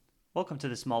Welcome to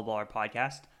the Small Baller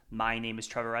Podcast. My name is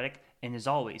Trevor Reddick, and as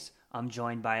always, I'm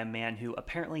joined by a man who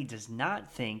apparently does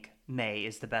not think May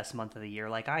is the best month of the year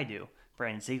like I do.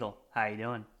 Brandon Siegel, how you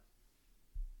doing?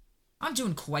 I'm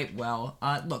doing quite well.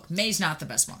 Look, May's not the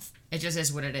best month. It just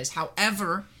is what it is.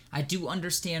 However, I do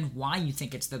understand why you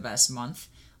think it's the best month.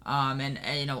 All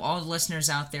the listeners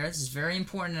out there, this is a very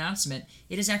important announcement.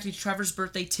 It is actually Trevor's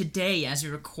birthday today as we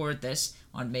record this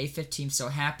on May 15th, so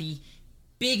happy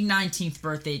big 19th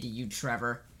birthday to you,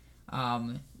 Trevor.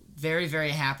 Very,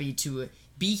 very happy to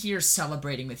be here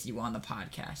celebrating with you on the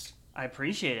podcast. I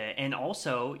appreciate it. And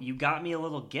also, you got me a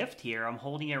little gift here. I'm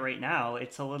holding it right now.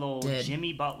 It's a little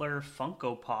Jimmy Butler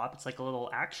Funko Pop. It's like a little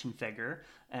action figure,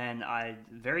 and I'm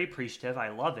very appreciative. I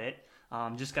love it.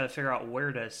 Just got to figure out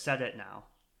where to set it now,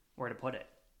 where to put it.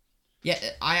 Yeah,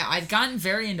 I've gotten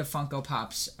very into Funko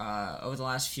Pops over the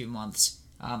last few months.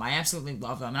 I absolutely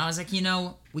love them. And I was like,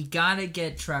 we got to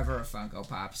get Trevor a Funko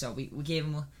Pop. So we gave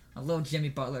him a little Jimmy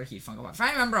Butler Heat Funko Pop. If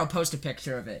I remember, I'll post a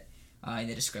picture of it in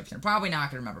the description. I'm probably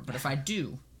not going to remember, but if I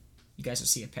do, you guys will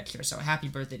see a picture. So happy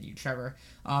birthday to you, Trevor.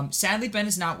 Sadly, Ben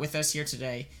is not with us here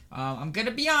today. I'm going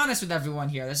to be honest with everyone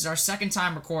here. This is our second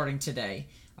time recording today.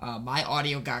 My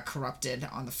audio got corrupted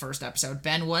on the first episode.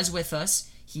 Ben was with us.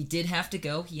 He did have to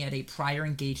go. He had a prior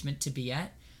engagement to be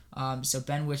at. So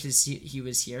Ben wishes he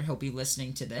was here. He'll be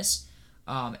listening to this.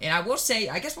 And I will say,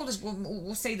 I guess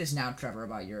we'll say this now, Trevor,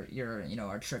 about your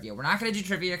our trivia. We're not going to do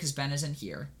trivia because Ben isn't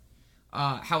here.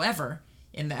 However,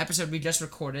 in the episode we just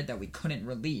recorded that we couldn't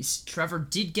release, Trevor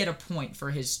did get a point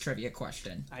for his trivia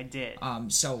question. I did.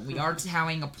 So we are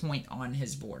tallying a point on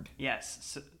his board. Yes.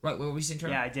 So, right, what were we saying,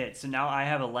 Trevor? Yeah, I did. So now I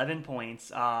have 11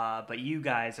 points, but you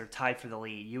guys are tied for the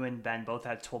lead. You and Ben both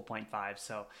had 12.5,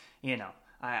 so,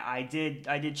 I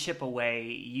did chip away.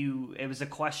 It was a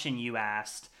question you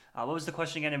asked. What was the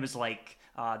question again? It was like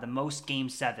the most game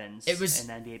sevens in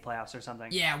the NBA playoffs or something.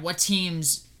 Yeah, what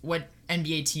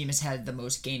NBA team has had the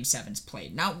most game sevens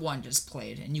played? Not one, just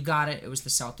played. And you got it. It was the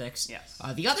Celtics. Yes.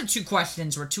 The other two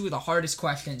questions were two of the hardest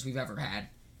questions we've ever had.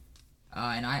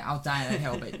 And I'll die on that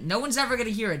hill, but no one's ever going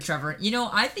to hear it, Trevor.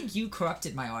 I think you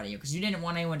corrupted my audio because you didn't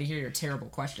want anyone to hear your terrible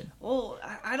question. Well,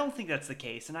 I don't think that's the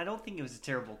case, and I don't think it was a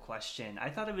terrible question. I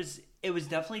thought it was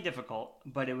definitely difficult,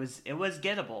 but it was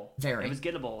gettable. Very. It was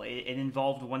gettable. It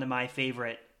involved one of my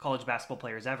favorite college basketball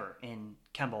players ever in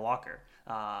Kemba Walker.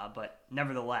 But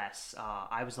nevertheless,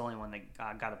 I was the only one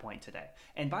that got a point today.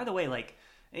 And by the way,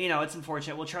 it's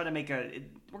unfortunate. We're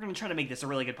going to try to make this a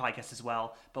really good podcast as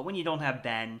well. But when you don't have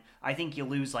Ben, I think you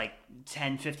lose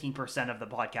 10-15% of the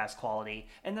podcast quality.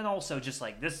 And then also just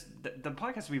the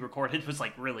podcast we recorded was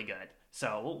really good.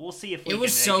 So we'll see if we it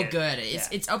was can so make it. good. Yeah.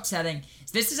 It's upsetting.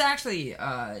 This is actually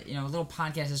a little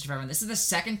podcast history for everyone. This is the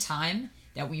second time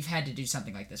that we've had to do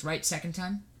something like this, right? Second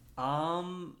time?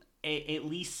 At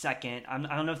least second. I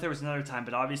don't know if there was another time,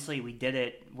 but obviously we did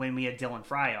it when we had Dylan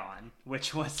Fry on,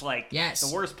 which was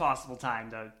the worst possible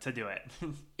time to do it.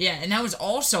 Yeah, and that was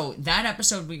also that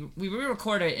episode we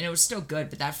re-recorded and it was still good,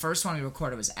 but that first one we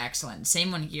recorded was excellent.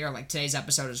 Same one here, today's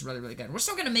episode is really, really good. We're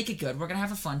still gonna make it good. We're gonna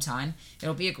have a fun time.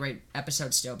 It'll be a great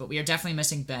episode still, but we are definitely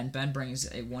missing Ben. Ben brings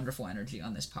a wonderful energy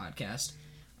on this podcast.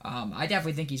 I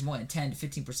definitely think he's more than 10 to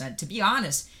 15%. To be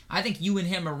honest, I think you and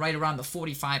him are right around the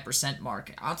 45%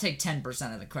 mark. I'll take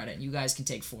 10% of the credit, and you guys can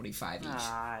take 45 each.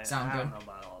 I Sound good? I don't know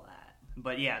about all that.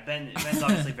 But yeah, Ben's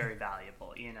obviously very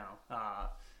valuable,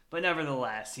 But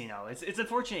nevertheless, it's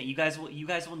unfortunate. You guys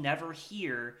will never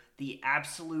hear the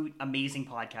absolute amazing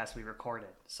podcast we recorded.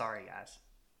 Sorry, guys.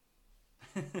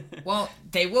 Well,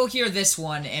 they will hear this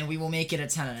one, and we will make it a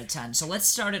 10 out of 10. So let's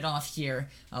start it off here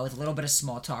with a little bit of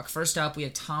small talk. First up, we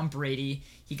have Tom Brady.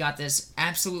 He got this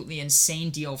absolutely insane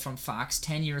deal from Fox,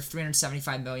 10-year,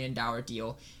 $375 million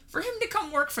deal, for him to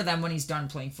come work for them when he's done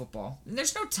playing football. And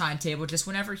there's no timetable, just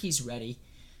whenever he's ready.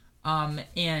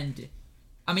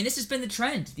 This has been the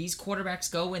trend. These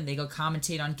quarterbacks go and they go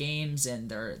commentate on games, and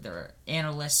they're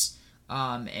analysts.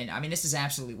 This is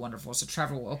absolutely wonderful. So,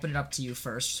 Trevor, we'll open it up to you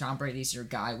first. Tom Brady's your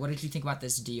guy. What did you think about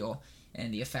this deal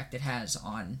and the effect it has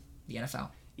on the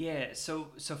NFL? Yeah, so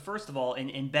first of all,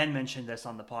 and Ben mentioned this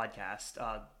on the podcast,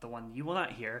 the one you will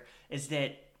not hear, is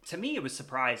that to me it was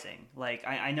surprising.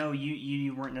 I know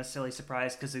you weren't necessarily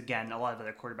surprised because, again, a lot of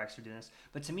other quarterbacks are doing this,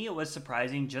 but to me it was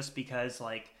surprising just because,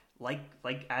 like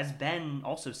as Ben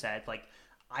also said,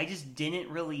 I just didn't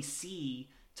really see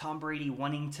Tom Brady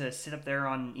wanting to sit up there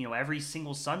on, every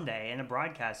single Sunday in a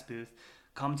broadcast booth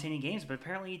commentating games, but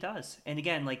apparently he does. And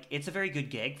again, it's a very good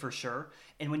gig for sure.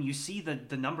 And when you see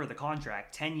the number of the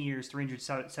contract, 10 years,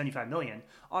 $375 million,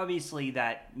 obviously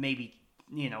that maybe,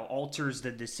 alters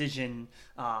the decision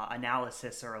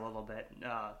analysis or a little bit,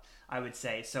 I would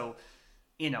say. So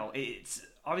it's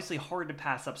obviously hard to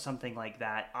pass up something like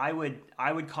that. I would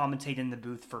commentate in the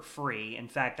booth for free. In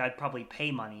fact, I'd probably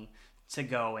pay money to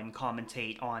go and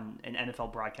commentate on an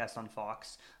NFL broadcast on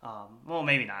Fox. Well,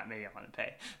 maybe not. Maybe I want to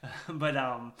pay, but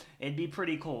it'd be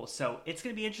pretty cool. So it's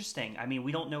going to be interesting. I mean,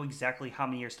 we don't know exactly how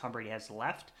many years Tom Brady has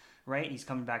left. Right, he's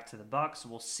coming back to the Bucs.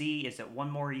 We'll see. Is it one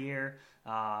more year?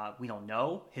 We don't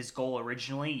know. His goal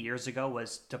originally years ago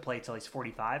was to play till he's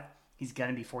 45. He's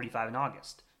gonna be 45 in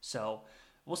August. So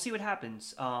we'll see what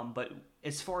happens. But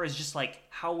as far as just like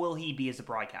how will he be as a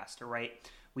broadcaster, right?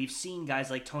 We've seen guys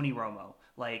like Tony Romo,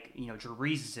 like, Drew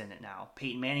Brees is in it now.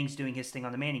 Peyton Manning's doing his thing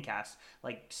on the ManningCast.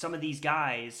 Like, some of these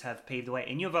guys have paved the way.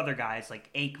 And you have other guys,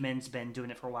 like Aikman's been doing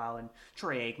it for a while, and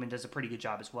Troy Aikman does a pretty good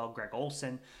job as well, Greg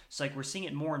Olson. So, like, we're seeing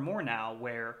it more and more now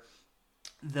where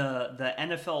the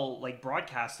NFL, like,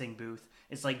 broadcasting booth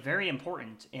is, like, very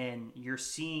important. And you're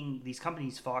seeing these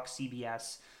companies, Fox,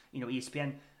 CBS,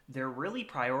 ESPN, they're really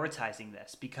prioritizing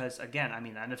this because, again, I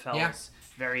mean, the NFL is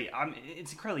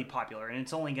it's incredibly popular, and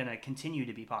it's only going to continue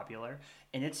to be popular.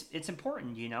 And it's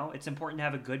important, it's important to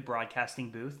have a good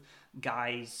broadcasting booth.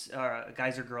 Guys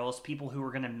or girls, people who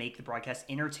are going to make the broadcast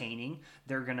entertaining.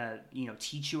 They're going to,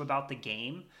 teach you about the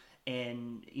game,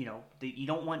 and, you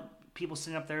don't want people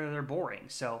sitting up there that are boring.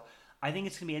 So I think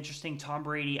it's going to be interesting. Tom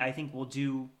Brady, I think, will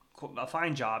do a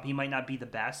fine job. He might not be the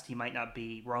best. He might not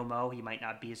be Romo. He might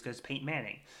not be as good as Peyton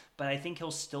Manning. But I think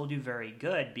he'll still do very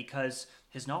good because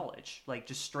his knowledge, like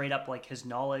just straight up like his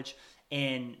knowledge,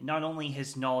 and not only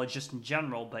his knowledge just in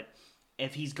general, but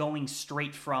if he's going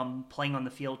straight from playing on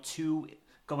the field to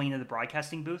going into the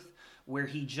broadcasting booth where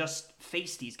he just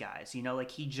faced these guys, like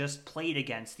he just played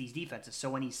against these defenses. So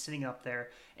when he's sitting up there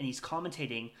and he's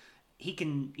commentating, he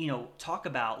can, talk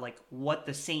about like what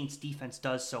the Saints defense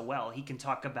does so well. He can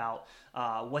talk about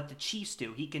what the Chiefs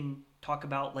do. He can talk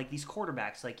about like these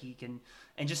quarterbacks,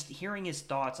 and just hearing his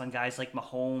thoughts on guys like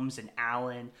Mahomes and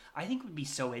Allen, I think would be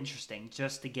so interesting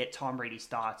just to get Tom Brady's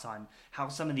thoughts on how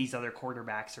some of these other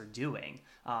quarterbacks are doing.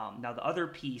 Now the other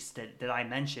piece that I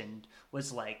mentioned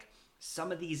was like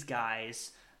some of these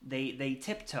guys, they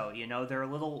tiptoe, they're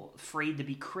a little afraid to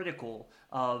be critical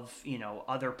of,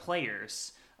 other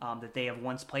players that they have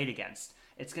once played against.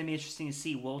 It's going to be interesting to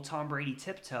see, will Tom Brady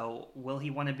tiptoe? Will he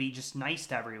want to be just nice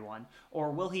to everyone?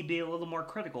 Or will he be a little more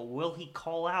critical? Will he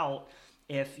call out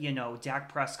if,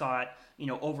 Dak Prescott,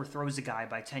 overthrows a guy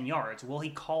by 10 yards? Will he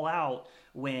call out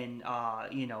when,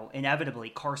 inevitably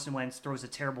Carson Wentz throws a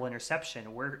terrible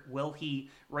interception? Will he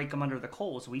rake him under the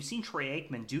coals? We've seen Troy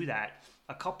Aikman do that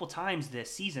a couple times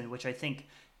this season, which I think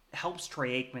helps Troy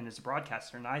Aikman as a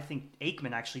broadcaster. And I think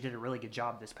Aikman actually did a really good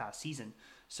job this past season.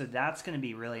 So that's going to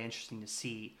be really interesting to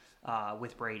see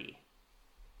with Brady.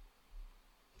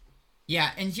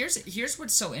 Yeah, and here's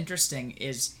what's so interesting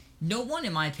is no one,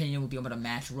 in my opinion, will be able to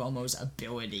match Romo's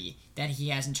ability that he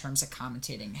has in terms of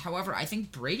commentating. However, I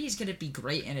think Brady's going to be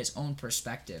great in his own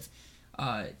perspective.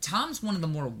 Tom's one of the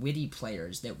more witty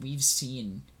players that we've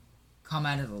seen come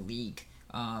out of the league.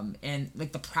 And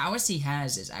like the prowess he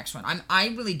has is excellent. I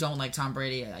really don't like Tom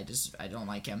Brady. I don't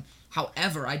like him.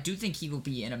 However, I do think he will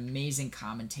be an amazing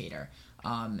commentator.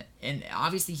 And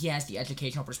obviously he has the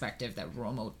educational perspective that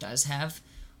Romo does have,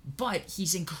 but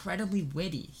he's incredibly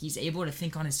witty. He's able to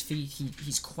think on his feet.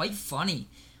 He's quite funny.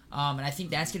 And I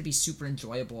think that's going to be super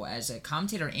enjoyable as a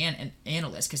commentator and an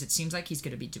analyst, because it seems like he's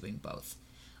going to be doing both.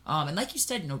 And like you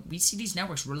said, we see these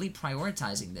networks really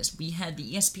prioritizing this. We had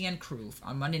the ESPN crew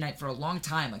on Monday night for a long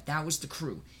time. Like, that was the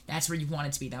crew. That's where you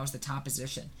wanted to be. That was the top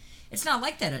position. It's not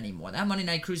like that anymore. That Monday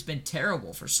night crew's been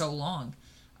terrible for so long.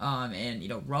 And,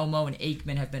 Romo and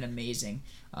Aikman have been amazing.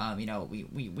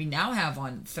 We now have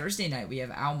on Thursday night, we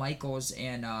have Al Michaels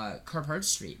and Kirk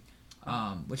Herbstreit,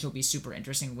 which will be super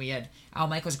interesting. We had Al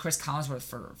Michaels and Chris Collinsworth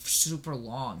for super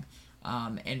long.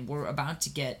 And we're about to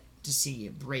get to see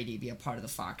Brady be a part of the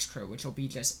Fox crew, which will be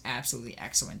just absolutely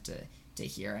excellent to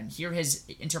hear, and hear his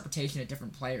interpretation of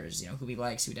different players, who he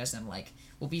likes, who doesn't like,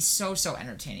 will be so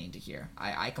entertaining to hear.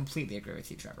 I completely agree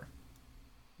with you, Trevor.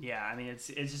 Yeah, I mean, it's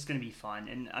just going to be fun.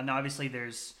 And obviously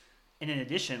there's, and in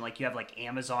addition, like you have like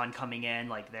Amazon coming in,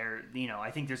 like they're,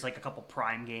 I think there's like a couple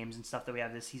Prime games and stuff that we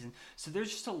have this season. So there's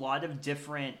just a lot of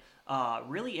different,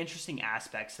 really interesting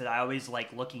aspects that I always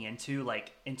like looking into,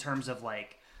 like in terms of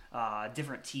like,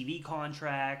 different TV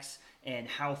contracts and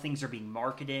how things are being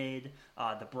marketed,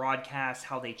 the broadcasts,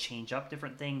 how they change up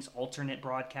different things, alternate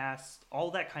broadcasts,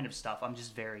 all that kind of stuff I'm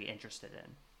just very interested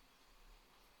in.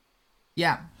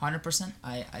 Yeah, 100%.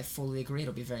 I fully agree.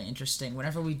 It'll be very interesting.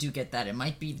 Whenever we do get that, it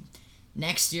might be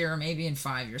next year or maybe in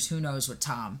 5 years. Who knows with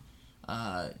Tom,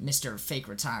 Mr. Fake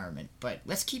Retirement. But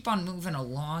let's keep on moving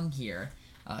along here.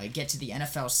 get to the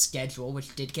NFL schedule,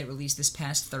 which did get released this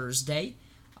past Thursday.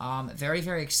 Very,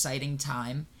 very exciting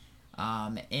time.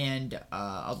 And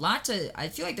a lot to... I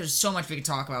feel like there's so much we could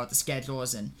talk about with the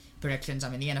schedules and predictions. I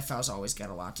mean, the NFL's always got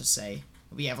a lot to say.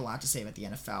 We have a lot to say about the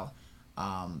NFL.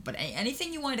 But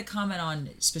anything you wanted to comment on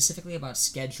specifically about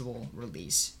schedule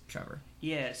release, Trevor?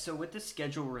 Yeah, so with the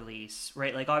schedule release,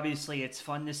 right, like obviously it's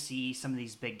fun to see some of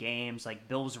these big games, like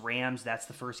Bills-Rams, that's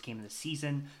the first game of the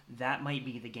season. That might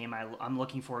be the game I'm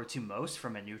looking forward to most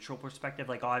from a neutral perspective.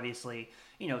 Like obviously,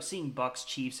 seeing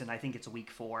Bucs-Chiefs, and I think it's week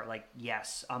 4, like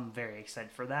yes, I'm very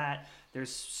excited for that.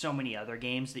 There's so many other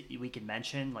games that we could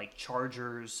mention, like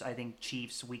Chargers, I think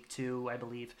Chiefs, week 2, I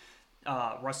believe.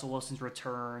 Russell Wilson's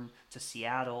return to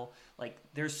Seattle. Like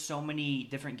there's so many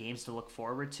different games to look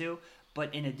forward to.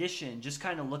 But in addition, just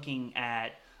kind of looking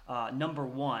at number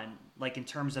one, like in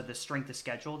terms of the strength of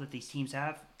schedule that these teams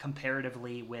have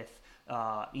comparatively with,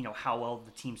 how well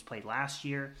the teams played last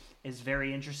year is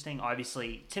very interesting.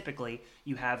 Obviously, typically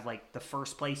you have like the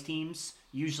first place teams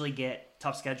usually get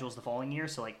tough schedules the following year.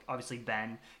 So like obviously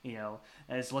Ben,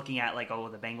 is looking at like, oh,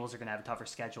 the Bengals are going to have a tougher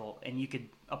schedule. And you could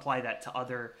apply that to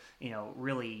other,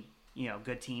 really,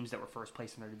 good teams that were first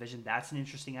place in their division. That's an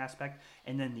interesting aspect.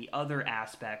 And then the other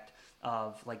aspect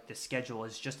of like the schedule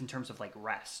is just in terms of like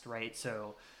rest, right?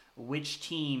 So which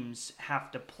teams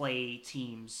have to play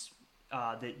teams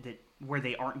that where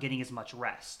they aren't getting as much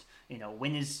rest?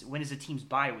 When is a team's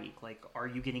bye week? Like, are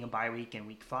you getting a bye week in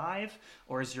week 5,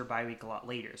 or is your bye week a lot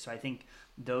later? So I think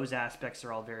those aspects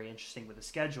are all very interesting with the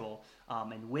schedule.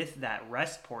 And with that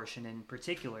rest portion in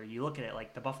particular, you look at it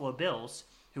like the Buffalo Bills,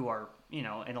 who are, in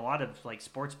a lot of like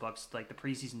sports books, like the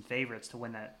preseason favorites to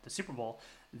win the Super Bowl,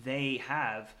 they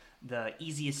have the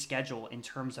easiest schedule in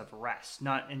terms of rest,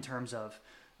 not in terms of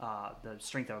the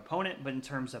strength of opponent, but in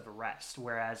terms of rest.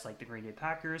 Whereas like the Green Bay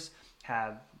Packers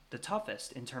have the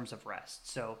toughest in terms of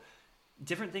rest. So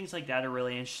different things like that are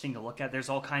really interesting to look at. There's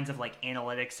all kinds of like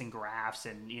analytics and graphs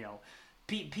and,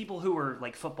 people who are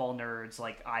like football nerds,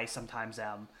 like I sometimes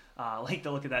am, like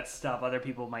to look at that stuff. Other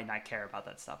people might not care about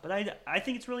that stuff, but I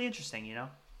think it's really interesting,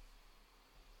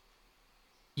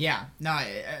 Yeah, no,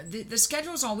 the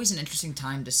schedule is always an interesting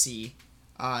time to see,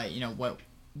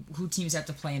 who teams have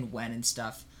to play and when and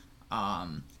stuff.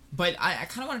 But I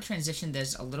kind of want to transition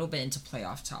this a little bit into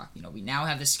playoff talk. We now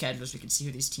have the schedules. We can see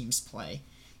who these teams play.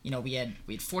 We had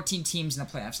 14 teams in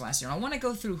the playoffs last year. I want to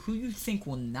go through who you think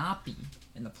will not be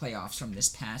in the playoffs from this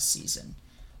past season.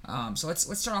 So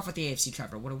let's start off with the AFC,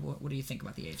 Trevor. What do you think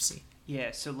about the AFC?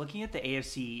 Yeah, so looking at the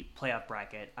AFC playoff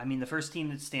bracket, I mean, the first team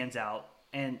that stands out,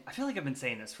 and I feel like I've been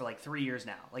saying this for like 3 years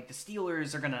now. Like the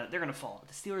Steelers they're gonna fall.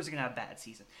 The Steelers are gonna have a bad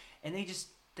season, and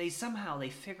they somehow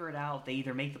figure it out. They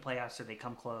either make the playoffs or they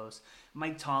come close.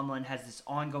 Mike Tomlin has this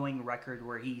ongoing record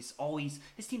where his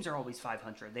teams are always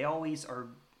 500. They always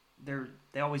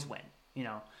win.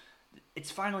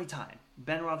 It's finally time.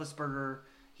 Ben Roethlisberger,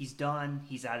 he's done.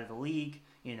 He's out of the league.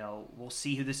 We'll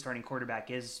see who the starting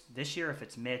quarterback is this year. If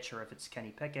it's Mitch or if it's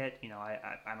Kenny Pickett. I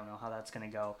don't know how that's gonna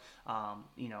go.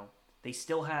 They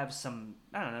still have some.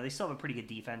 I don't know. They still have a pretty good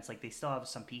defense. Like they still have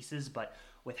some pieces, but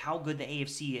with how good the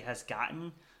AFC has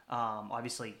gotten,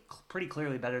 obviously pretty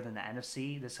clearly better than the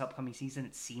NFC this upcoming season,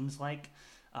 it seems like.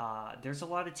 There's a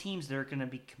lot of teams that are going to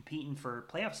be competing for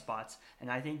playoff spots, and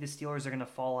I think the Steelers are going to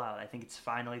fall out. I think it's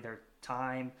finally their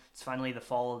time. It's finally the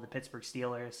fall of the Pittsburgh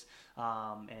Steelers,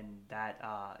 and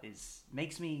that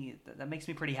makes me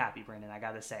pretty happy, Brandon, I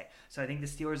got to say. So I think the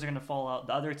Steelers are going to fall out.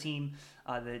 The other team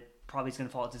that probably is going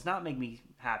to fall out does not make me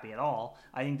happy at all.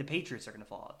 I think the Patriots are going to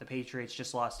fall out. The Patriots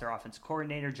just lost their offensive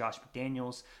coordinator, Josh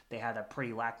McDaniels. They had a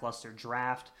pretty lackluster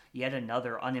draft. Yet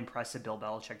another unimpressive Bill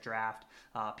Belichick draft.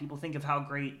 People think of how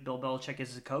great Bill Belichick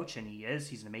is as a coach, and he is.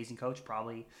 He's an amazing coach,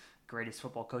 probably greatest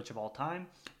football coach of all time.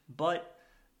 But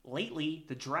lately,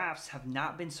 the drafts have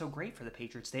not been so great for the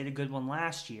Patriots. They had a good one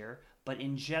last year, but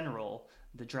in general,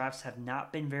 the drafts have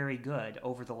not been very good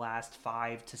over the last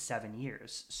 5 to 7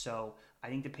 years. So I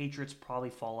think the Patriots probably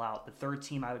fall out. The third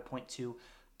team I would point to,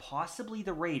 possibly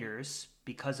the Raiders,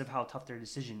 because of how tough their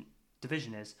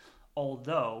division is,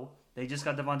 although they just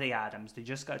got Devontae Adams. They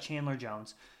just got Chandler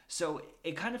Jones. So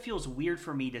it kind of feels weird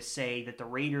for me to say that the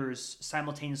Raiders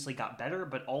simultaneously got better,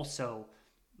 but also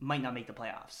might not make the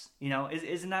playoffs.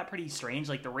 Isn't that pretty strange?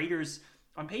 Like the Raiders,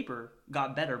 on paper,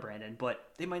 got better, Brandon, but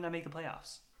they might not make the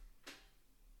playoffs.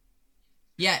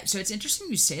 Yeah, so it's interesting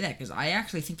you say that because I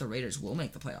actually think the Raiders will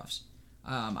make the playoffs.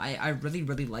 I really,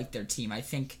 really like their team. I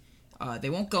think they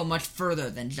won't go much further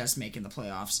than just making the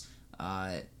playoffs.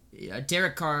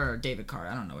 Derek Carr or David Carr,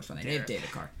 I don't know which one. They have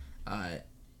David Carr.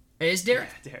 It is Derek?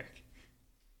 Yeah, Derek.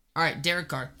 All right, Derek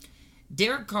Carr.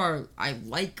 Derek Carr, I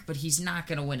like, but he's not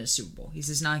going to win a Super Bowl. He's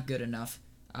just not good enough.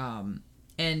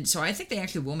 And so I think they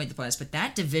actually will make the playoffs, but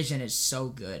that division is so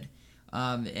good.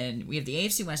 And we have the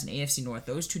AFC West and AFC North.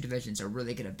 Those two divisions are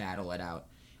really going to battle it out.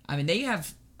 I mean, they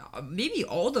have maybe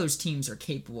all those teams are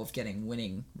capable of getting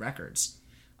winning records.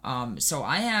 So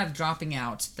I have dropping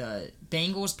out the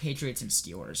Bengals, Patriots, and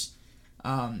Steelers.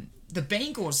 The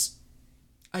Bengals,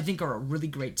 I think, are a really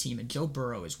great team, and Joe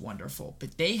Burrow is wonderful,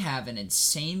 but they have an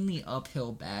insanely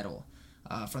uphill battle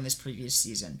from this previous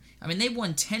season. I mean, they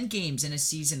won 10 games in a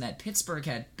season that Pittsburgh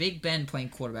had Big Ben playing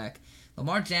quarterback.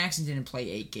 Lamar Jackson didn't play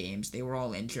 8 games. They were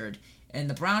all injured. And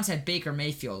the Browns had Baker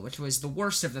Mayfield, which was the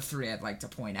worst of the three, I'd like to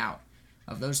point out,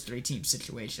 of those 3-team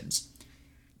situations.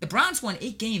 The Browns won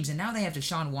 8 games, and now they have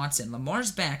Deshaun Watson.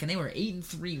 Lamar's back, and they were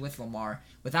 8-3 with Lamar.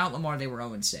 Without Lamar, they were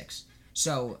 0-6.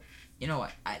 So,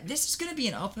 this is going to be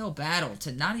an uphill battle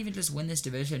to not even just win this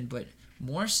division, but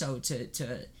more so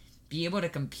to be able to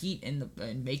compete and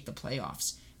make the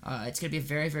playoffs. It's going to be a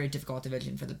very, very difficult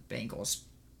division for the Bengals.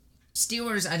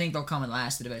 Steelers, I think they'll come in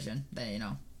last the division. They,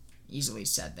 easily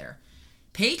said there.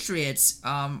 Patriots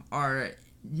are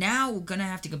now going to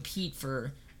have to compete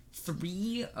for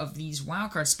 3 of these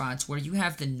wildcard spots where you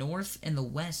have the North and the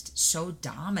West so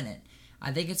dominant.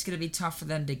 I think it's going to be tough for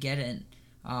them to get in.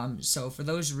 So for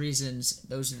those reasons,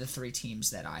 those are the 3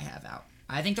 teams that I have out.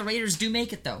 I think the Raiders do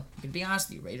make it, though. I'm going to be honest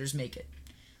with you. Raiders make it.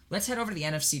 Let's head over to the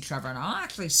NFC, Trevor, and I'll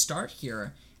actually start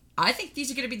here. I think these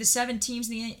are going to be the 7 teams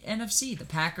in the NFC. The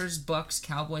Packers, Bucks,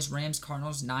 Cowboys, Rams,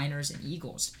 Cardinals, Niners, and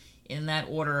Eagles. In that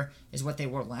order is what they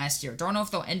were last year. Don't know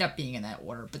if they'll end up being in that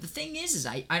order. But the thing is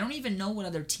I don't even know what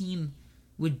other team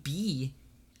would be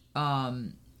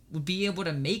able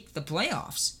to make the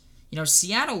playoffs.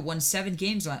 Seattle won 7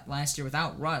 games last year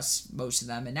without Russ, most of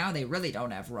them, and now they really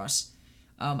don't have Russ.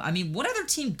 What other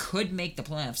team could make the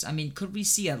playoffs? Could we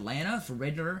see Atlanta if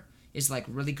Ritter is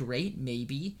really great?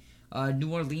 Maybe.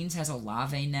 New Orleans has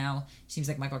Olave now. Seems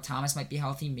like Michael Thomas might be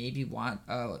healthy. Maybe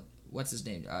what's his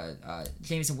name?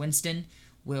 Jameis Winston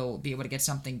will be able to get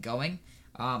something going.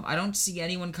 I don't see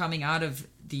anyone coming out of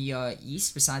the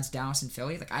East besides Dallas and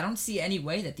Philly. I don't see any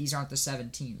way that these aren't the 7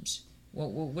 teams.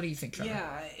 What do you think, Trevor?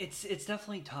 Yeah, it's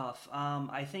definitely tough.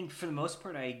 I think for the most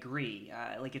part I agree.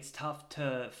 It's tough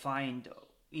to find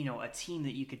a team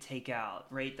that you could take out,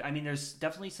 right? There's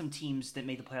definitely some teams that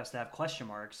made the playoffs that have question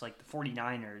marks, like the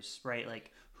 49ers, right?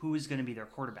 Who is going to be their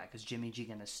quarterback? Is Jimmy G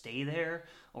going to stay there,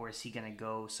 or is he going to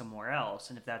go somewhere else?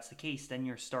 And if that's the case, then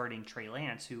you're starting Trey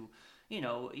Lance, who,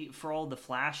 for all the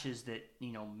flashes that,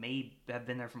 may have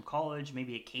been there from college,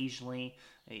 maybe occasionally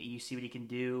you see what he can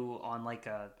do on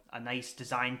a nice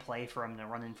design play for him to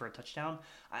run in for a touchdown.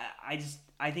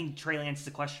 I think Trey Lance is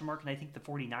a question mark, and I think the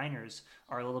 49ers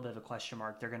are a little bit of a question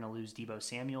mark. They're going to lose Deebo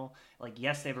Samuel.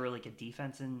 Yes, they have a really good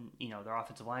defense, and, their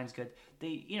offensive line's good.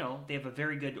 They have a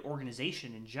very good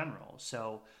organization in general.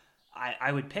 So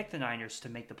I would pick the Niners to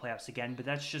make the playoffs again, but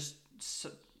that's just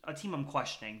a team I'm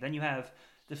questioning. Then you have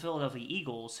the Philadelphia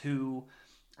Eagles, who,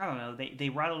 I don't know, they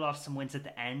rattled off some wins at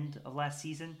the end of last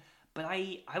season, but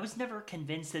I was never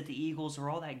convinced that the Eagles were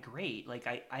all that great.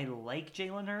 I like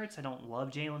Jalen Hurts. I don't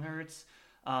love Jalen Hurts.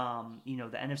 The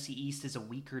NFC East is a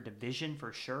weaker division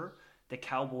for sure. The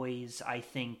Cowboys, I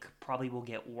think, probably will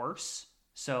get worse.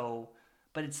 So,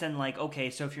 but it's then okay,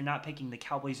 so if you're not picking the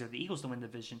Cowboys or the Eagles to win the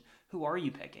division, who are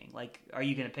you picking? Are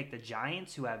you going to pick the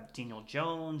Giants, who have Daniel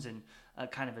Jones and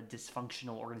kind of a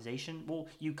dysfunctional organization? Well,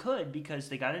 you could, because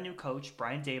they got a new coach,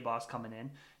 Brian Daboll, coming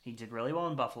in. He did really well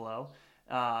in Buffalo.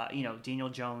 Daniel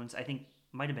Jones, I think,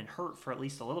 might have been hurt for at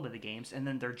least a little bit of the games. And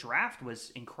then their draft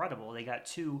was incredible. They got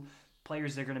 2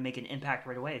 players that are going to make an impact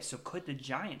right away. So could the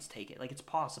Giants take it? It's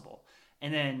possible.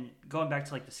 And then going back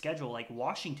to the schedule,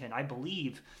 Washington, I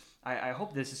believe, I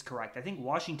hope this is correct. I think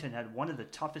Washington had one of the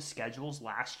toughest schedules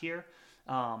last year.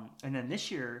 And then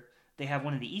this year, they have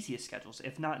one of the easiest schedules,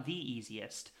 if not the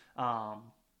easiest.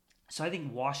 So I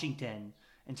think Washington,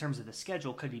 in terms of the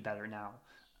schedule, could be better now.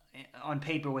 On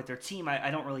paper with their team,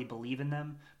 I don't really believe in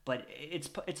them, but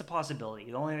it's a possibility.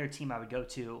 The only other team I would go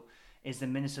to is the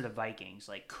Minnesota Vikings.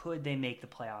 Could they make the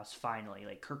playoffs finally?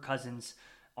 Kirk Cousins,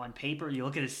 on paper, you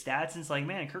look at his stats and it's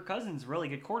man, Kirk Cousins is a really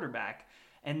good quarterback.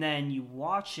 And then you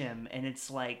watch him and it's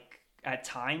at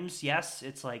times, yes,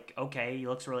 it's okay, he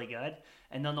looks really good.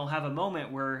 And then they'll have a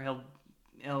moment where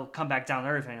he'll come back down to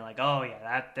earth and you're oh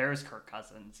yeah, there's Kirk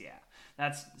Cousins. Yeah.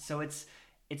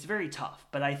 It's very tough,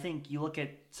 but I think you look at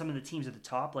some of the teams at the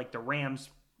top, the Rams,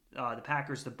 the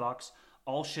Packers, the Bucks,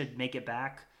 all should make it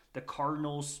back. The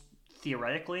Cardinals,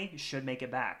 theoretically, should make it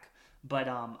back. But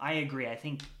I agree. I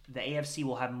think the AFC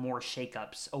will have more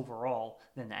shakeups overall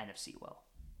than the NFC will.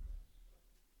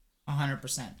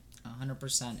 100%.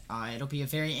 100%. It'll be a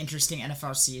very interesting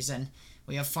NFL season.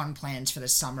 We have fun plans for the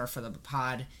summer for the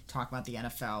pod, talk about the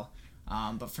NFL.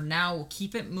 But for now, we'll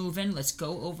keep it moving. Let's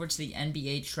go over to the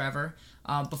NBA, Trevor.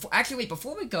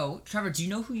 Before we go, Trevor, do you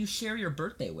know who you share your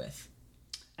birthday with?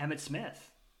 Emmitt Smith.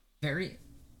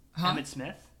 Emmitt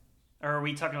Smith? Or are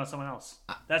we talking about someone else?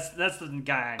 That's the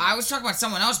guy I know. I was talking about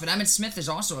someone else, but Emmitt Smith is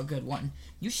also a good one.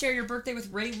 You share your birthday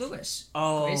with Ray Lewis.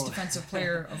 Greatest defensive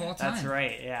player of all time. That's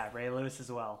right, yeah. Ray Lewis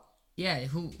as well. Yeah,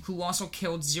 who also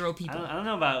killed 0 people. I don't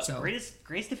know about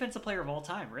greatest defensive player of all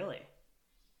time, really.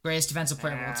 Greatest defensive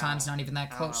player of all time is not even that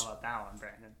close. I don't know about that one,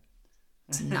 Brandon.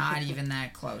 It's not even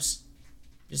that close.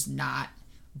 Just not.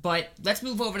 But let's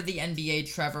move over to the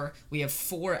NBA, Trevor. We have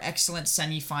 4 excellent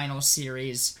semifinal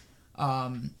series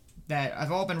that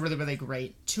have all been really, really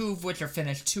great. 2 of which are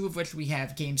finished. 2 of which we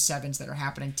have Game 7s that are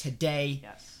happening today.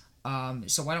 Yes.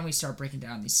 So why don't we start breaking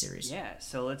down these series? Yeah,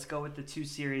 so let's go with the 2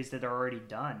 series that are already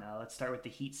done. Let's start with the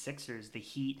Heat Sixers. The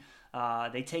Heat,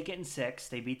 they take it in 6.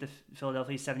 They beat the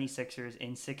Philadelphia 76ers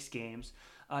in 6 games.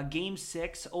 Game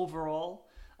 6 overall,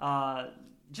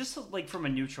 just like from a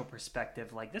neutral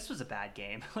perspective, like this was a bad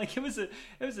game. Like it was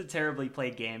a terribly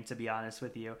played game, to be honest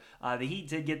with you. The Heat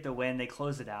did get the win. They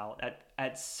closed it out.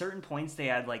 At certain points, they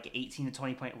had like 18 to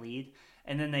 20 point lead,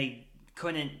 and then they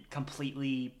couldn't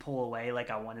completely pull away like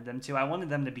I wanted them to. I wanted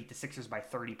them to beat the Sixers by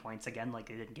 30 points again like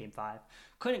they did in Game 5.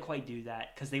 Couldn't quite do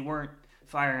that because they weren't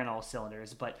firing on all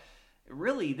cylinders. But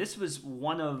really, this was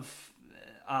one of,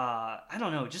 I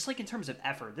don't know, just like in terms of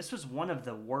effort, this was one of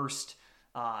the worst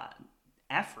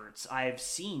efforts I've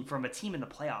seen from a team in the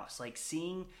playoffs. Like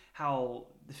seeing how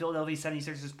the Philadelphia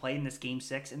 76ers played in this Game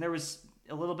 6, and there was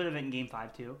a little bit of it in Game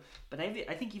 5 too, but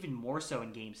I think even more so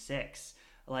in Game 6.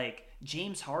 Like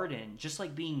James Harden just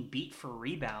like being beat for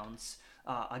rebounds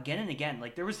again and again.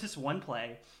 Like there was this one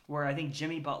play where I think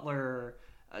Jimmy Butler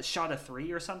shot a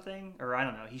 3 or something, or I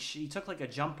don't know. He took like a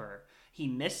jumper. He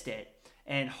missed it,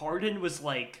 and Harden was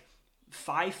like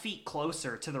 5 feet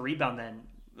closer to the rebound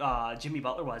than Jimmy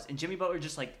Butler was, and Jimmy Butler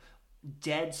just like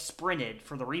dead sprinted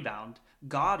for the rebound,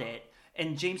 got it,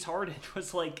 and James Harden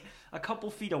was like a couple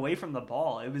feet away from the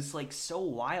ball. It was like so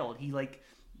wild. He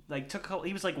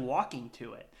he was like walking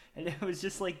to it, and it was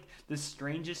just like the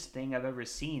strangest thing I've ever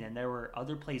seen. And there were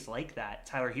other plays like that.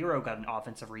 Tyler Hero got an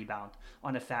offensive rebound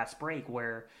on a fast break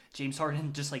where James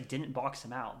Harden just like didn't box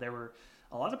him out. There were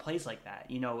a lot of plays like that,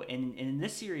 you know. And in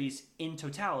this series in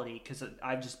totality, because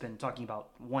I've just been talking about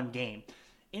one game,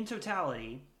 in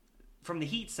totality from the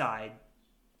Heat side,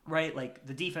 right? Like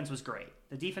the defense was great.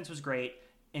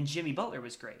 And Jimmy Butler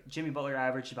was great. Jimmy Butler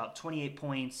averaged about 28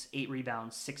 points, 8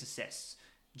 rebounds, 6 assists.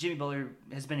 Jimmy Butler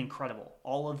has been incredible.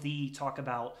 All of the talk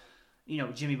about, you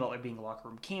know, Jimmy Butler being a locker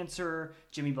room cancer,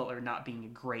 Jimmy Butler not being a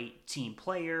great team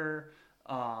player,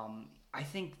 I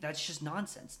think that's just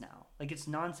nonsense now. Like, it's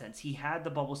nonsense. He had the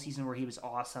bubble season where he was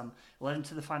awesome, led him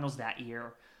to the finals that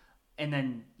year, and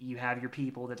then you have your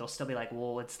people that'll still be like,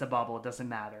 well, it's the bubble, it doesn't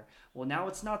matter. Well, now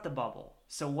it's not the bubble.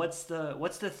 So what's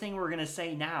the thing we're going to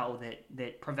say now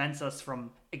that prevents us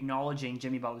from acknowledging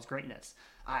Jimmy Butler's greatness?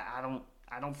 I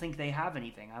don't think they have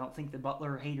anything. I don't think the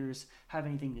Butler haters have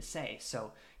anything to say.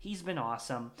 So he's been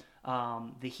awesome.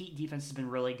 The Heat defense has been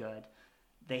really good.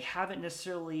 They haven't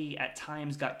necessarily at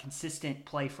times got consistent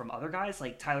play from other guys.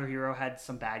 Like Tyler Hero had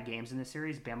some bad games in this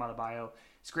series. Bam Adebayo,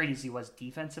 as great as he was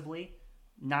defensively,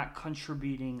 not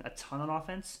contributing a ton on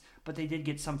offense, but they did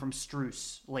get some from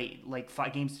Strus late, like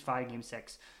 5 game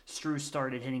 6. Strus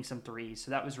started hitting some threes,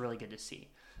 so that was really good to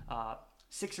see.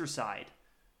 Sixers side,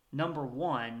 number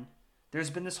 1, there's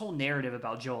been this whole narrative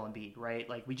about Joel Embiid, right?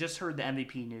 Like, we just heard the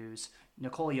MVP news.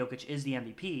 Nikola Jokic is the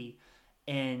MVP.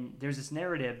 And there's this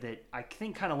narrative that I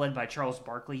think kind of led by Charles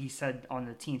Barkley. He said on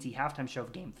the TNT halftime show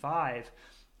of Game 5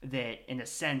 that, in a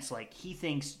sense, like, he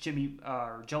thinks Joel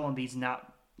Embiid's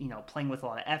not, you know, playing with a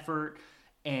lot of effort.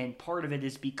 And part of it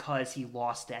is because he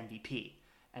lost the MVP.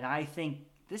 And I think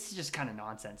this is just kind of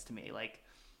nonsense to me. Like,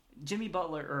 Jimmy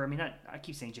Butler, I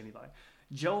keep saying Jimmy Butler.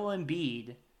 Joel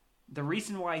Embiid, the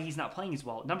reason why he's not playing as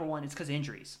well, number 1, it's because of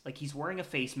injuries. Like, he's wearing a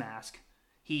face mask.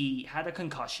 He had a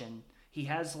concussion. He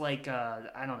has, like,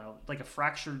 like a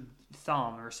fractured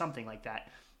thumb or something like that.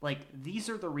 Like, these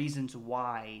are the reasons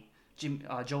why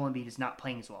Joel Embiid is not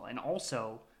playing as well. And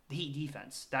also, the Heat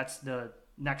defense. That's the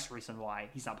next reason why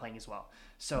he's not playing as well.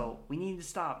 So, we need to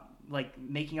stop, like,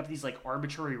 making up these, like,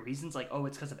 arbitrary reasons. Like, oh,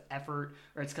 it's because of effort.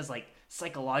 Or it's because, like,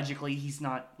 psychologically he's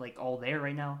not, like, all there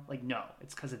right now. Like, no.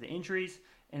 It's because of the injuries.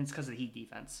 And it's because of the Heat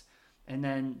defense. And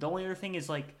then the only other thing is,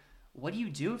 like, what do you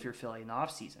do if you're Philly in the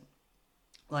offseason?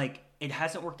 Like, it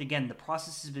hasn't worked again. The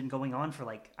process has been going on for,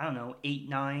 like, I don't know, 8,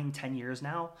 9, 10 years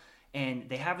now. and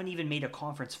they haven't even made a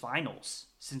conference finals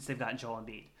since they've gotten Joel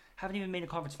Embiid. Haven't even made a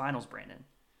conference finals, Brandon.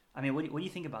 I mean, what do you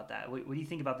think about that? What do you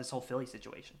think about this whole Philly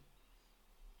situation?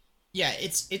 Yeah,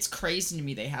 it's crazy to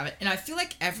me they have it. And I feel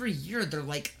like every year they're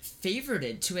like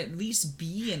favorited to at least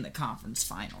be in the conference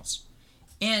finals.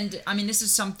 And I mean, this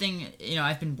is something,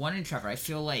 I've been wondering, Trevor. I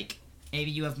feel like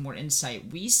maybe you have more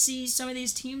insight. We see some of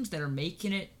these teams that are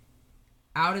making it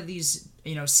out of these,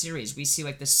 series. We see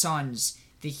like the Suns,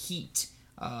 the Heat,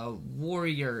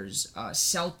 Warriors,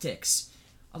 Celtics.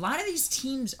 A lot of these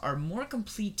teams are more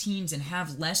complete teams and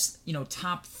have less,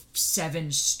 top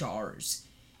 7 stars.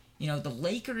 The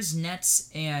Lakers, Nets,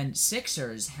 and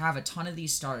Sixers have a ton of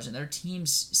these stars, and their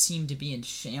teams seem to be in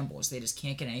shambles. They just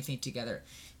can't get anything together.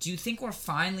 Do you think we're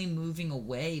finally moving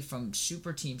away from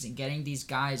super teams and getting these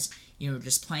guys,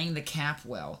 just playing the cap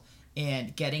well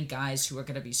and getting guys who are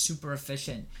going to be super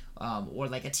efficient, or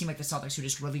like a team like the Celtics who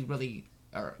just really, really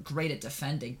are great at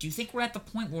defending? Do you think we're at the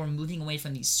point where we're moving away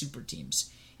from these super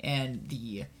teams and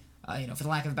the, for the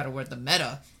lack of a better word, the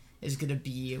meta is going to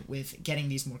be with getting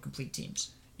these more complete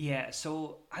teams? Yeah,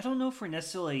 so I don't know if we're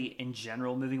necessarily in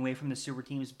general moving away from the super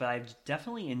teams, but I've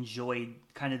definitely enjoyed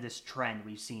kind of this trend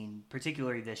we've seen,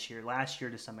 particularly this year, last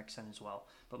year to some extent as well,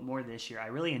 but more this year. I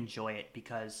really enjoy it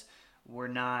because we're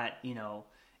not,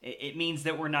 it means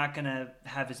that we're not going to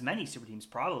have as many super teams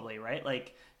probably, right?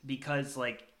 Like, because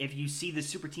like if you see the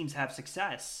super teams have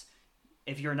success,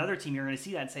 if you're another team, you're going to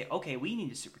see that and say, okay, we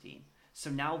need a super team.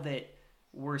 So now that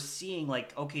we're seeing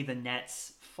like, okay, the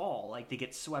Nets fall, like they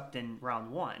get swept in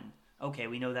round 1. Okay,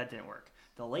 we know that didn't work.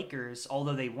 The Lakers,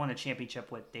 although they won a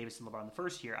championship with Davis and LeBron the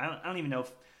first year, I don't even know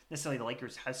if necessarily the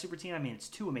Lakers has a super team. I mean, it's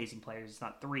 2 amazing players. It's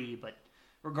not 3, but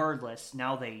regardless,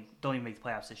 now they don't even make the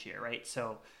playoffs this year, right?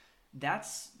 So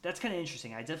that's kind of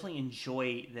interesting. I definitely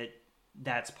enjoy that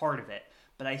that's part of it.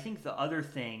 But I think the other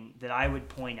thing that I would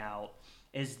point out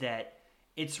is that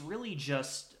it's really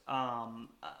just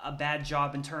a bad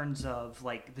job in terms of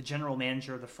like the general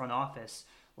manager of the front office,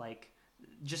 like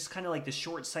just kind of like the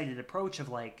short-sighted approach of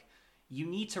like, you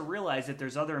need to realize that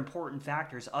there's other important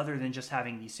factors other than just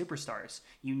having these superstars.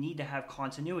 You need to have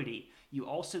continuity. You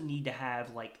also need to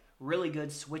have like really good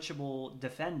switchable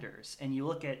defenders. And you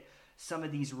look at some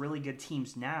of these really good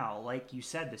teams now, like you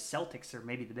said, the Celtics are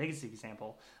maybe the biggest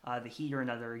example. The Heat are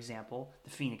another example. The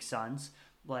Phoenix Suns,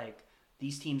 like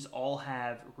these teams all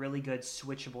have really good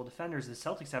switchable defenders. The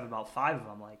Celtics have about 5 of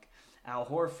them, like Al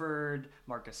Horford,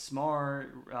 Marcus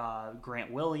Smart,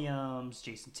 Grant Williams,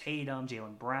 Jason Tatum,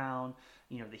 Jaylen Brown.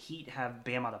 The Heat have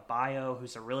Bam Adebayo,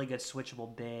 who's a really good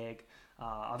switchable big.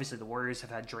 Obviously, the Warriors have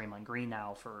had Draymond Green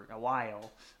now for a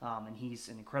while, and he's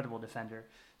an incredible defender.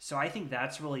 So I think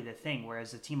that's really the thing,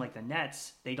 whereas a team like the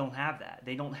Nets, they don't have that.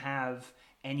 They don't have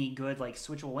any good like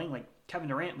switchable wing. Like Kevin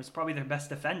Durant was probably their best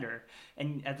defender.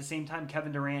 And at the same time,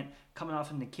 Kevin Durant coming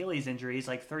off an Achilles injury, he's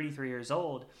like 33 years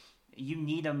old. You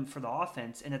need him for the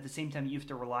offense, and at the same time, you have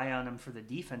to rely on him for the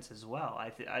defense as well.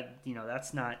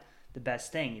 That's not the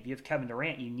best thing. If you have Kevin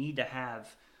Durant, you need to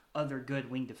have other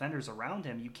good wing defenders around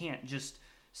him. You can't just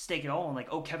stake it all on like,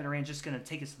 oh, Kevin Durant's just going to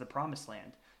take us to the promised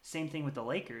land. Same thing with the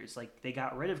Lakers. Like, they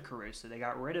got rid of Caruso. They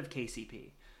got rid of KCP.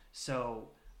 So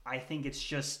I think it's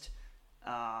just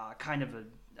kind of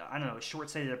a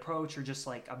short-sighted approach or just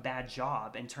like a bad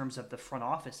job in terms of the front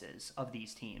offices of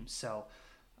these teams. So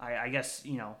I guess,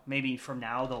 maybe from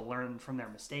now they'll learn from their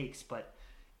mistakes. But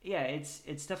yeah, it's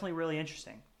definitely really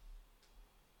interesting.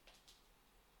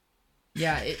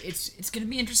 Yeah, it's going to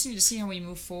be interesting to see how we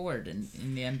move forward in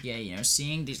the NBA.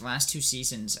 Seeing these last 2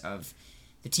 seasons of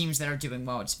the teams that are doing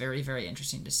well, it's very, very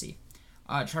interesting to see.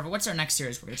 Trevor, what's our next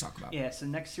series we're going to talk about? Yeah, so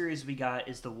the next series we got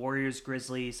is the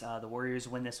Warriors-Grizzlies. The Warriors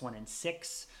win this one in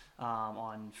 6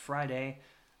 on Friday.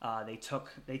 They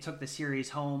took the series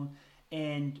home,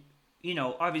 and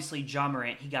obviously Ja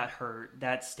Morant, he got hurt.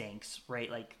 That stinks, right?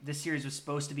 Like, this series was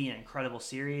supposed to be an incredible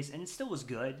series, and it still was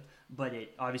good, but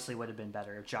it obviously would have been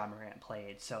better if Ja Morant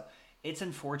played. So it's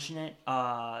unfortunate.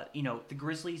 The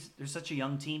Grizzlies, they're such a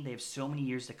young team. They have so many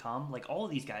years to come. Like, all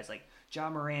of these guys, like Ja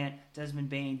Morant, Desmond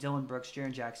Bane, Dillon Brooks,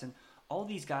 Jaren Jackson, all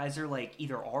these guys are like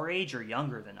either our age or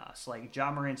younger than us. Like, Ja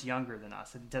Morant's younger than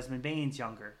us. Desmond Bane's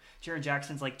younger. Jaren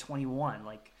Jackson's like 21.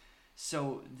 Like,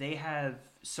 so they have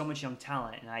so much young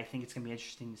talent, and I think it's going to be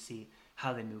interesting to see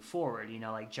how they move forward.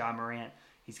 Like Ja Morant,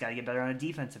 he's got to get better on a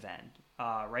defensive end,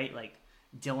 right? Like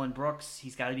Dillon Brooks,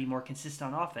 he's got to be more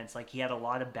consistent on offense. Like, he had a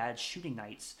lot of bad shooting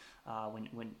nights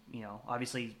when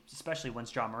obviously, especially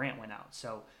once Ja Morant went out.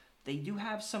 So they do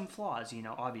have some flaws.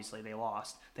 Obviously they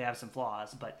lost. They have some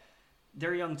flaws, but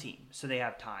they're a young team, so they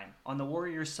have time. On the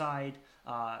Warriors side,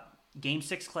 Game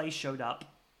 6 Clay showed up.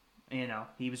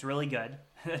 He was really good.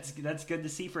 That's good to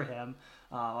see for him.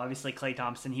 Obviously, Klay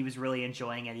Thompson, he was really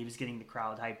enjoying it. He was getting the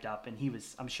crowd hyped up, and he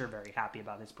was, I'm sure, very happy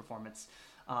about his performance.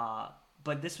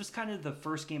 But this was kind of the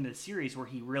first game of the series where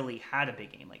he really had a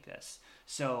big game like this.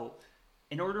 So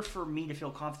in order for me to feel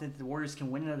confident that the Warriors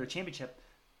can win another championship,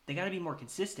 they got to be more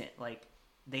consistent. Like,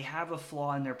 they have a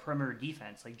flaw in their perimeter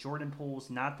defense. Like, Jordan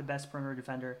Poole's not the best perimeter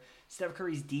defender. Steph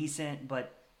Curry's decent,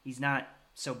 but he's not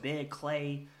so big.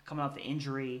 Klay coming off the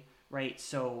injury, right?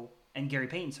 So, and Gary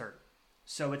Payton's hurt.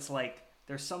 So it's like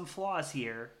there's some flaws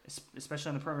here, especially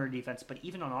on the perimeter defense, but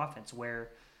even on offense where,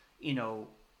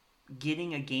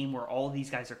 getting a game where all of these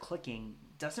guys are clicking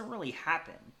doesn't really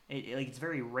happen. It's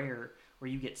very rare where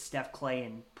you get Steph, Klay,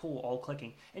 and Poole all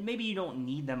clicking. And maybe you don't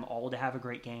need them all to have a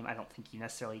great game. I don't think you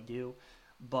necessarily do.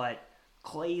 But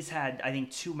Klay's had, I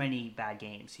think, too many bad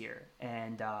games here.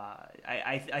 And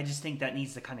I just think that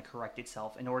needs to kind of correct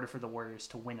itself in order for the Warriors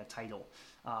to win a title.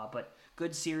 But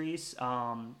good series.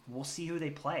 We'll see who they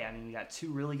play. I mean, we got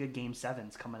 2 really good Game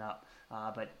 7s coming up.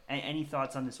 But any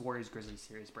thoughts on this Warriors-Grizzlies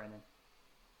series, Brandon?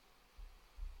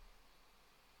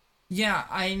 Yeah,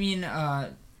 I mean,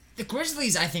 the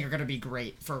Grizzlies, I think, are going to be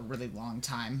great for a really long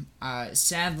time.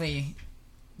 Sadly,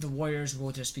 the Warriors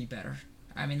will just be better.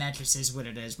 I mean, that just is what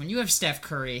it is. When you have Steph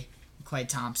Curry and Klay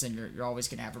Thompson, you're always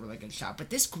going to have a really good shot. But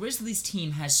this Grizzlies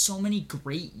team has so many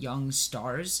great young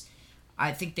stars.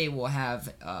 I think they will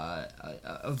have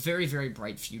a very, very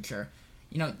bright future.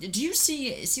 Do you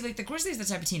see like the Grizzlies, the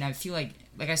type of team I feel like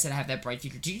I said, have that bright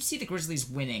future. Do you see the Grizzlies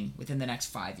winning within the next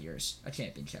 5 years a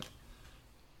championship?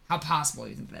 How possible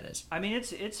do you think that is? I mean,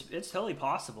 it's totally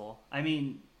possible. I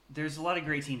mean, there's a lot of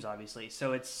great teams, obviously,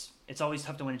 so it's always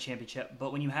tough to win a championship.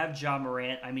 But when you have Ja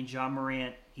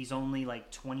Morant, he's only like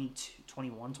 22,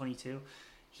 21, 22.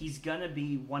 He's going to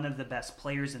be one of the best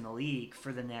players in the league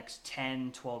for the next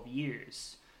 10, 12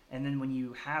 years. And then when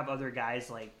you have other guys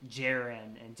like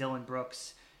Jaren and Dylan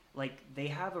Brooks, like, they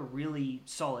have a really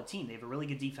solid team. They have a really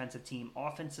good defensive team.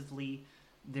 Offensively,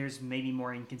 there's maybe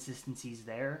more inconsistencies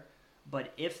there.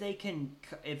 But if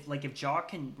Ja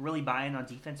can really buy in on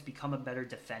defense, become a better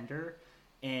defender,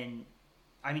 and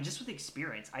I mean, just with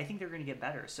experience, I think they're going to get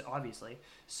better. So obviously,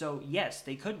 yes,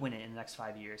 they could win it in the next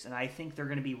 5 years, and I think they're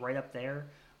going to be right up there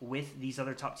with these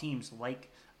other top teams. Like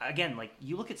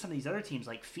you look at some of these other teams,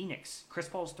 like Phoenix. Chris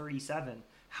Paul's 37.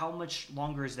 How much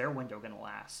longer is their window going to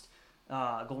last?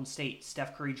 Golden State,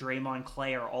 Steph Curry, Draymond,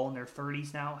 Klay are all in their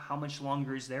 30s now. How much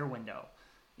longer is their window?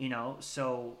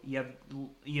 So you have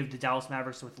the Dallas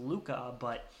Mavericks with Luka,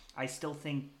 but I still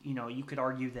think, you could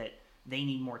argue that they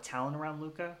need more talent around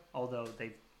Luka, although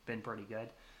they've been pretty good.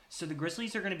 So the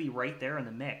Grizzlies are going to be right there in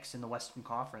the mix in the Western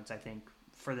Conference, I think,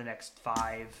 for the next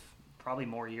 5, probably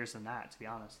more years than that, to be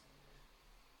honest.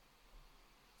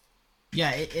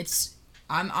 Yeah,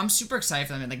 I'm super excited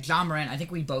for them. Like, Ja Morant, I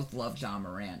think we both love Ja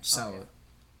Morant, so... Okay.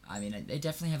 I mean, they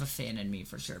definitely have a fan in me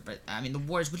for sure. But I mean, the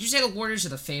Warriors. Would you say the Warriors are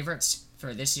the favorites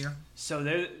for this year? So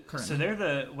they're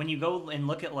the, when you go and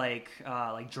look at like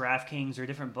DraftKings or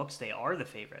different books, they are the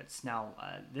favorites. Now,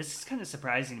 this is kind of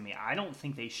surprising to me. I don't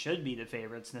think they should be the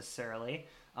favorites necessarily.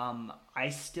 I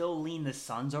still lean the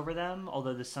Suns over them,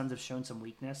 although the Suns have shown some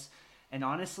weakness. And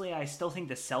honestly, I still think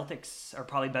the Celtics are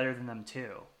probably better than them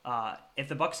too. If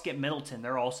the Bucks get Middleton,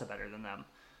 they're also better than them.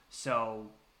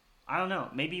 So I don't know.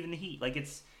 Maybe even the Heat. Like,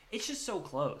 it's just so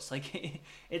close. Like,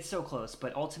 it's so close.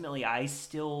 But ultimately, I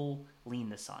still lean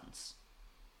the Suns.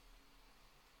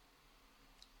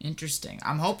 Interesting.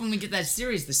 I'm hoping we get that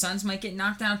series. The Suns might get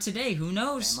knocked out today. Who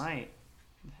knows? They might.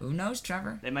 Who knows,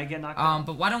 Trevor? They might get knocked out.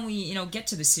 But why don't we, get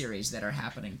to the series that are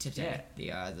happening today?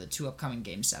 Yeah. The 2 upcoming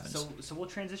Game 7s. So we'll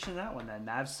transition to that one then.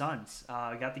 Mavs Suns.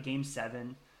 We got the Game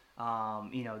 7.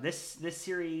 This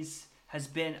series has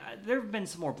been, there have been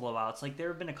some more blowouts. Like, there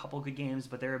have been a couple good games,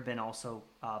 but there have been also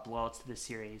blowouts to this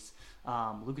series.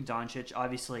 Luka Doncic,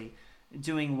 obviously,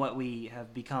 doing what we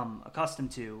have become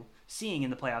accustomed to seeing in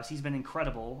the playoffs. He's been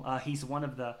incredible. He's one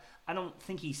of the, I don't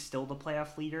think he's still the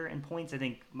playoff leader in points. I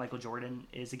think Michael Jordan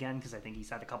is again, because I think he's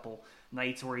had a couple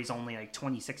nights where he's only like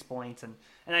 26 points. And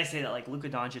I say that like Luka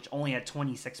Doncic only had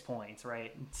 26 points,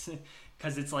 right?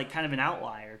 Because it's like kind of an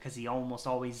outlier because he almost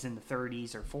always is in the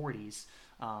 30s or 40s.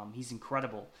 He's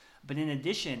incredible. But in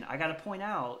addition, I got to point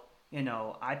out,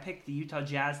 I picked the Utah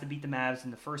Jazz to beat the Mavs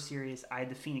in the first series. I had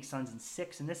the Phoenix Suns in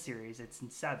 6 in this series. It's in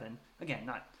 7. Again,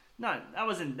 not I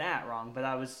wasn't that wrong, but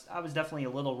I was definitely a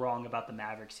little wrong about the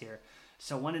Mavericks here.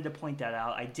 So wanted to point that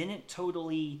out. I didn't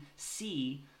totally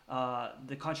see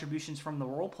the contributions from the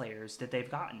role players that they've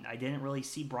gotten. I didn't really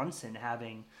see Brunson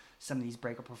having some of these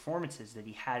breakout performances that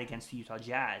he had against the Utah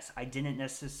Jazz. I didn't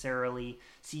necessarily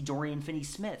see Dorian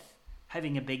Finney-Smith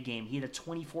having a big game. He had a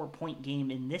 24-point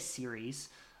game in this series.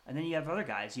 And then you have other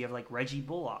guys. You have like Reggie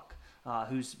Bullock,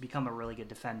 who's become a really good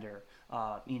defender.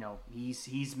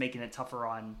 He's making it tougher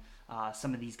on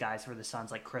some of these guys for the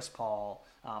Suns, like Chris Paul,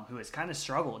 who has kind of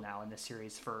struggled now in this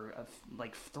series for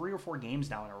like 3 or 4 games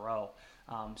now in a row.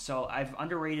 So I've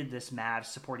underrated this Mavs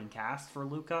supporting cast for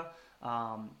Luka,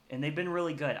 and they've been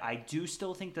really good. I do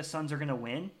still think the Suns are going to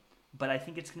win, but I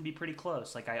think it's going to be pretty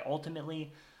close. Like I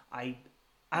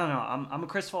don't know. I'm a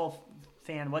Chris Paul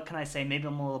fan. What can I say? Maybe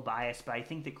I'm a little biased, but I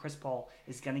think that Chris Paul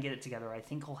is going to get it together. I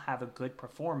think he'll have a good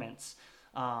performance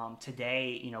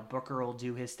today. Booker will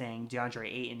do his thing. DeAndre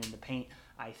Ayton in the paint.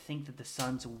 I think that the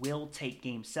Suns will take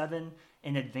Game 7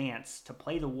 in advance to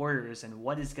play the Warriors in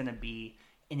what is going to be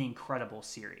an incredible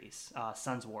series.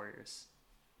 Suns-Warriors.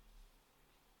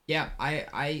 Yeah,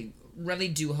 I really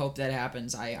do hope that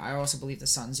happens. I also believe the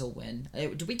Suns will win.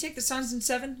 Did we take the Suns in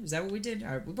 7? Is that what we did?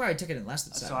 We probably took it in less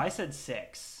than 7. So I said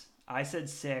 6.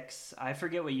 I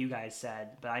forget what you guys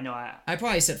said, but I know I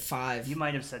probably said 5. You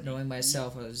might have said. Knowing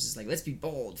myself, I was just like, let's be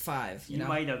bold, 5. You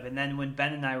might have. And then when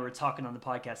Ben and I were talking on the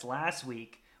podcast last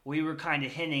week, we were kind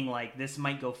of hinting like this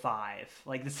might go 5.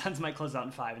 Like the Suns might close out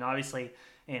in 5. And obviously,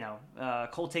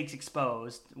 cold takes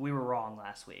exposed. We were wrong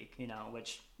last week,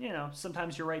 which,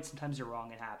 sometimes you're right, sometimes you're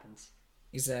wrong. It happens.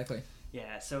 Exactly.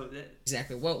 Yeah, so...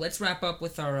 Exactly. Well, let's wrap up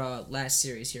with our last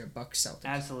series here, Bucks-Celtics.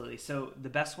 Absolutely. So, the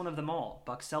best one of them all,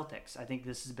 Bucks-Celtics. I think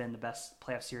this has been the best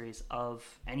playoff series of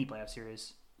any playoff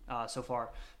series so far.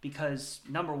 Because,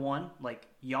 number one, like,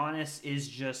 Giannis is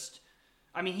just...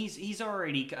 I mean, he's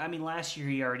already... I mean, last year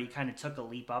he already kind of took a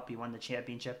leap up. He won the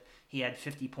championship. He had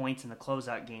 50 points in the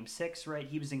closeout Game 6, right?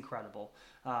 He was incredible.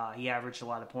 He averaged a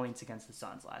lot of points against the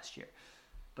Suns last year.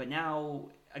 But now,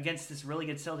 against this really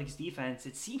good Celtics defense,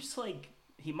 it seems like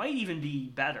he might even be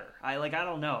better. I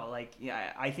don't know.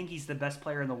 I think he's the best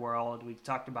player in the world. We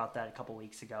talked about that a couple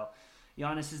weeks ago.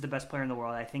 Giannis is the best player in the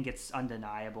world. I think it's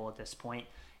undeniable at this point.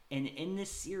 And in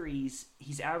this series,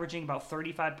 he's averaging about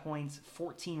 35 points,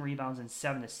 14 rebounds, and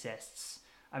 7 assists.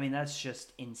 I mean, that's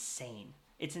just insane.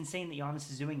 It's insane that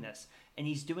Giannis is doing this. And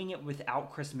he's doing it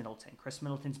without Chris Middleton. Chris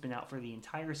Middleton's been out for the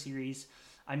entire series.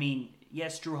 I mean,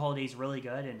 yes, Drew Holiday's really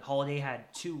good, and Holiday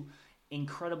had 2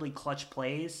 incredibly clutch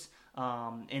plays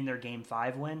in their Game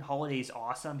 5 win. Holiday's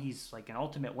awesome. He's like an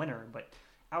ultimate winner, but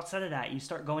outside of that, you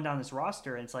start going down this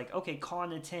roster, and it's like, okay,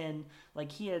 Connaughton,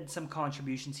 like he had some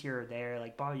contributions here or there,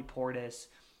 like Bobby Portis,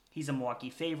 he's a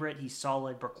Milwaukee favorite, he's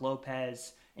solid. Brook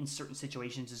Lopez, in certain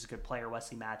situations, is a good player.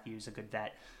 Wesley Matthews, a good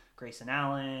vet. Grayson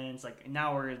Allen's like,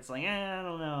 now where it's like, I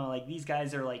don't know, like these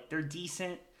guys are like, they're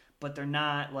decent, but they're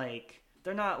not like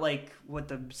what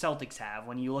the Celtics have.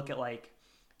 When you look at like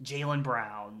Jaylen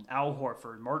Brown, Al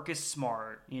Horford, Marcus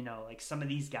Smart, like some of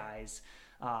these guys,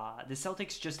 the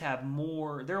Celtics just have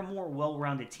more. They're a more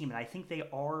well-rounded team, and I think they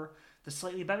are the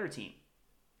slightly better team.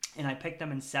 And I picked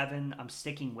them in 7. I'm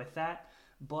sticking with that.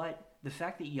 But the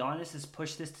fact that Giannis has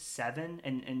pushed this to 7,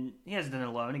 and he hasn't done it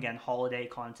alone. Again, Holiday,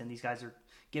 Connaughton, these guys are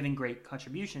giving great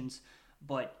contributions.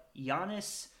 But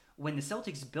Giannis, when the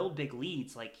Celtics build big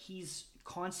leads, like he's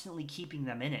constantly keeping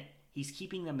them in it. He's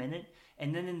keeping them in it.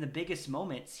 And then in the biggest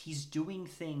moments, he's doing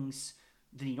things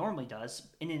that he normally does.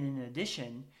 And in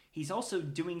addition, he's also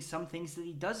doing some things that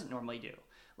he doesn't normally do.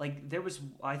 Like there was,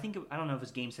 I don't know if it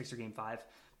was Game 6 or Game 5,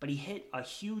 but he hit a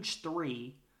huge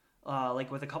 3,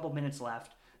 like with a couple minutes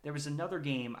left. There was another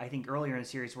game, I think earlier in the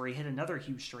series, where he hit another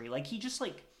huge 3. Like he just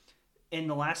like, in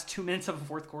the last 2 minutes of the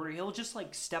fourth quarter, he'll just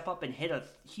like step up and hit a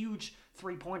huge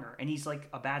 3-pointer. And he's like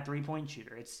a bad 3-point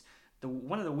shooter. It's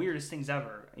one of the weirdest things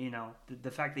ever,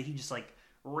 the fact that he just like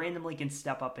randomly can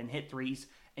step up and hit threes.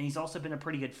 And he's also been a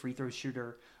pretty good free throw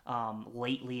shooter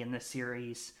lately in this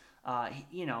series.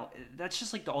 That's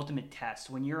just like the ultimate test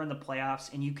when you're in the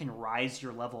playoffs and you can rise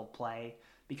your level of play,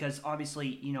 because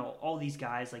obviously, all these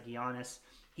guys like Giannis,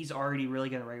 he's already really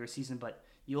good in the regular season, but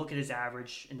you look at his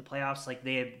average in the playoffs, like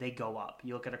they go up.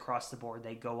 You look at across the board,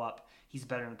 they go up. He's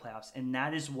better in the playoffs. And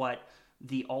that is what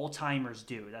the all-timers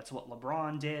do. That's what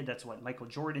LeBron did. That's what Michael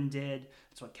Jordan did.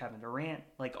 That's what Kevin Durant,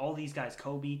 like all these guys,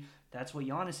 Kobe, that's what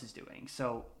Giannis is doing.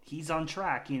 So he's on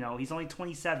track. He's only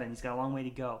 27. He's got a long way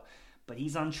to go. But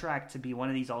he's on track to be one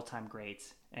of these all-time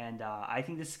greats. And I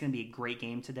think this is going to be a great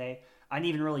game today. I didn't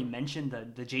even really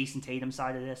mention the Jason Tatum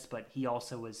side of this, but he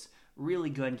also was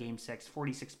really good in Game 6,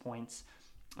 46 points.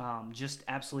 Just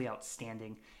absolutely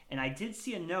outstanding. And I did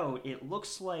see a note. It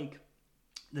looks like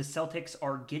the Celtics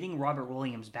are getting Robert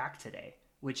Williams back today,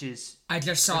 which is... I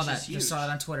just saw that. Just saw it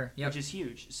on Twitter. Yep. Which is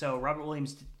huge. So Robert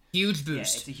Williams... Huge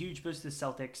boost. Yeah, it's a huge boost to the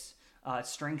Celtics. It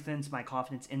strengthens my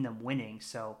confidence in them winning.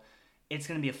 So it's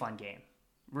going to be a fun game.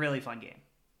 Really fun game.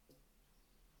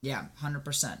 Yeah,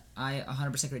 100%. I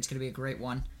 100% agree. It's going to be a great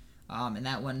one. And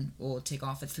that one will take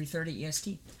off at 3:30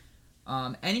 EST.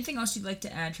 Anything else you'd like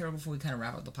to add, Trevor, before we kind of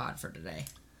wrap up the pod for today?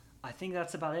 I think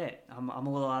that's about it. I'm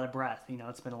a little out of breath.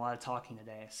 It's been a lot of talking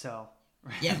today, so.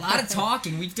 Yeah, a lot of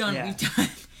talking. We've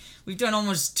done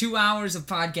almost 2 hours of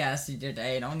podcasting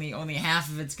today, and only half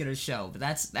of it's gonna show. But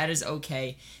that is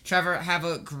okay. Trevor, have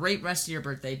a great rest of your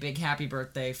birthday. Big happy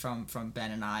birthday from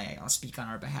Ben and I. I'll speak on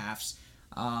our behalfs.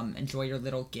 Enjoy your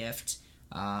little gift.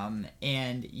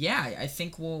 And yeah, I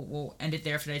think we'll end it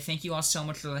there for today. Thank you all so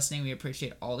much for listening. We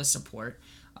appreciate all the support.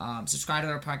 Subscribe to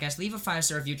our podcast. Leave a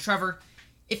 5-star review. Trevor,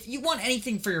 if you want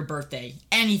anything for your birthday,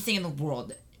 anything in the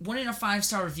world, wouldn't a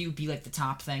 5-star review be like the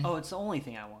top thing? Oh, it's the only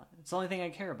thing I want. It's the only thing I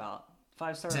care about.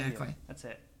 5-star review. That's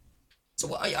it. So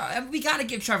we got to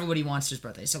give Trevor what he wants for his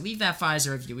birthday. So leave that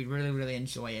 5-star review. We'd really, really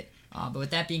enjoy it. But with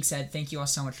that being said, thank you all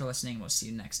so much for listening. We'll see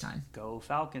you next time. Go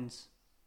Falcons.